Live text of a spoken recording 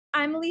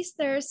I'm Elise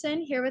Thuresson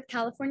here with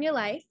California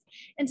Life,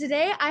 and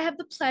today I have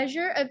the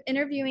pleasure of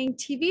interviewing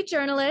TV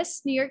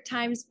journalist, New York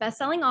Times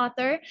bestselling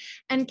author,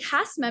 and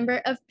cast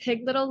member of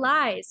Pig Little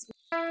Lies.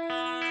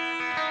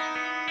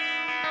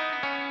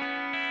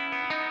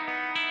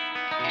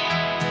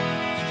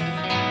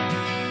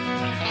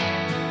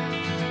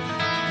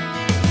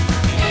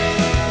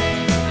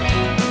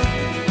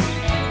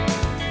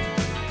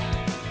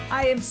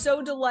 I am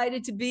so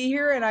delighted to be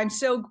here, and I'm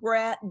so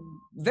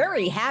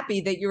very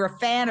happy that you're a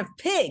fan of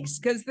pigs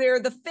because they're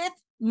the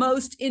fifth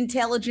most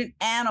intelligent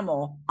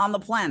animal on the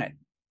planet.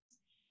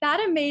 That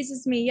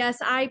amazes me. Yes,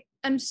 I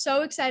am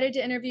so excited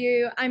to interview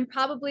you. I'm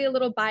probably a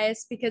little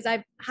biased because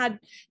they're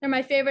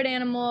my favorite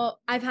animal.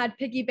 I've had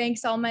piggy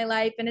banks all my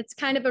life, and it's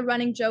kind of a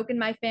running joke in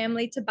my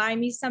family to buy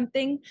me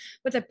something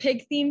with a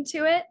pig theme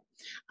to it.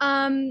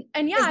 And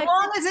yeah, as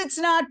long as it's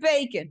not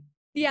bacon.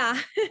 Yeah.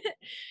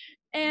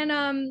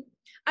 And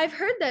I've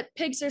heard that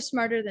pigs are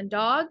smarter than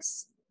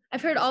dogs.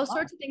 I've heard all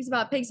sorts of things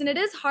about pigs, and it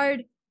is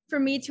hard for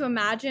me to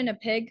imagine a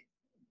pig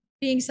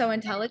being so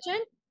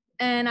intelligent.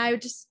 And I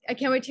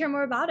can't wait to hear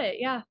more about it.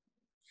 Yeah.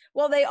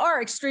 Well, they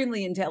are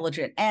extremely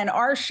intelligent. And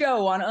our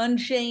show on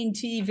Unchained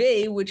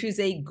TV, which is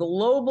a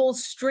global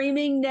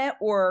streaming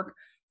network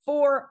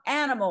for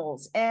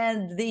animals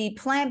and the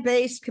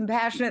plant-based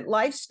compassionate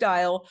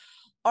lifestyle,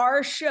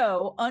 our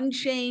show,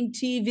 Unchained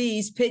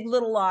TV's Pig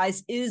Little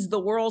Lies, is the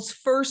world's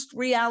first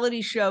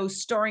reality show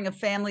starring a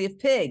family of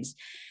pigs.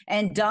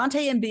 And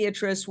Dante and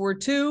Beatrice were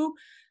two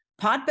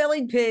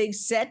pot-bellied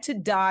pigs set to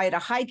die at a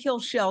high-kill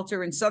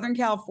shelter in Southern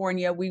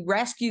California. We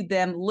rescued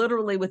them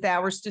literally with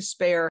hours to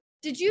spare.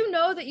 Did you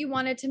know that you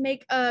wanted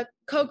to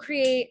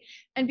co-create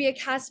and be a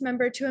cast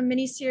member to a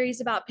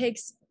mini-series about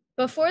pigs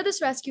before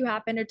this rescue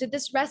happened, or did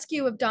this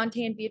rescue of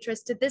Dante and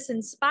Beatrice, did this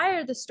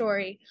inspire the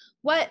story?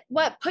 What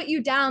put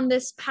you down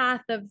this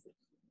path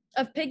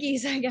of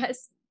piggies, I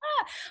guess?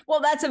 Well,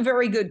 that's a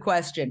very good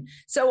question.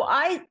 So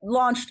I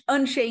launched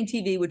Unchained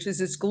TV, which is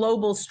this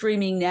global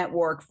streaming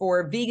network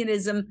for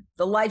veganism,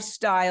 the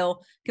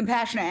lifestyle,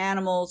 compassionate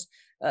animals,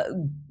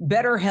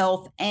 better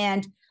health,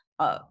 and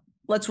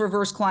let's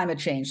reverse climate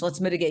change. Let's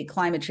mitigate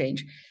climate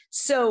change.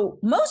 So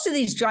most of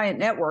these giant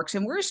networks,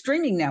 and we're a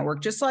streaming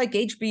network, just like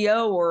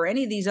HBO or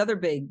any of these other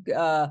big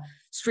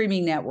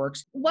streaming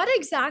networks. What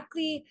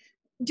exactly,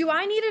 do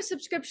I need a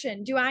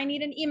subscription? Do I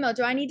need an email?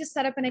 Do I need to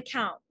set up an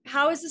account?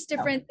 How is this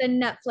different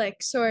than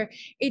Netflix or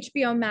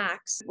HBO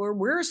Max?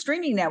 We're a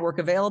streaming network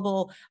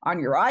available on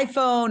your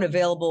iPhone,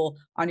 available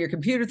on your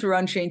computer through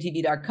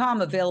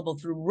unchainedtv.com, available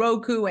through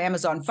Roku,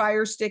 Amazon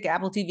Fire Stick,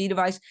 Apple TV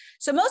device.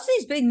 So most of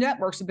these big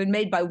networks have been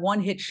made by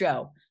one hit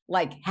show,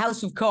 like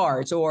House of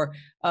Cards or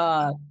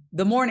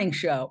The Morning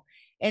Show.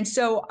 And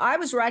so I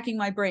was racking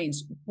my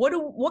brains.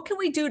 What can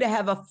we do to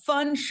have a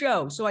fun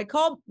show? So I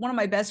called one of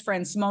my best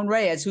friends, Simone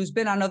Reyes, who's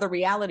been on other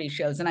reality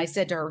shows. And I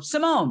said to her,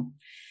 Simone,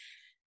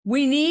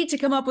 we need to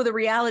come up with a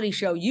reality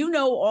show. You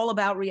know all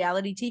about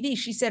reality TV.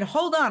 She said,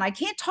 hold on, I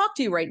can't talk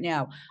to you right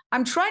now.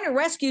 I'm trying to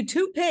rescue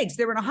two pigs.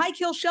 They're in a high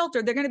kill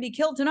shelter. They're going to be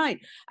killed tonight.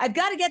 I've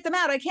got to get them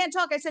out. I can't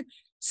talk. I said,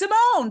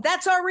 Simone,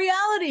 that's our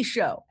reality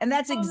show. And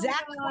that's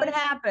exactly what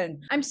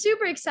happened. I'm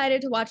super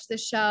excited to watch the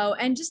show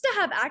and just to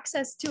have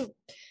access to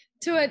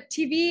a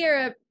TV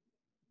or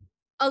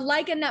a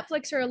like a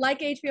Netflix or like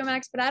HBO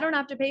Max, but I don't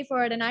have to pay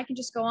for it and I can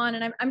just go on.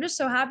 And I'm just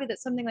so happy that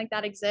something like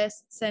that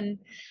exists. And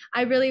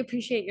I really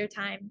appreciate your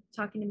time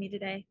talking to me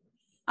today.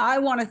 I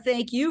want to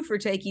thank you for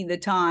taking the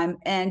time.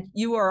 And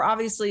you are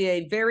obviously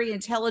a very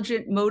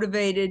intelligent,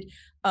 motivated,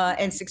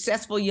 and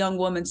successful young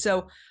woman.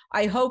 So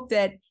I hope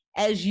that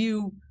as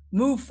you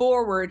move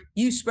forward,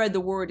 you spread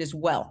the word as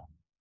well.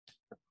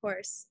 Of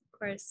course.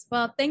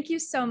 Well, thank you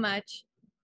so much.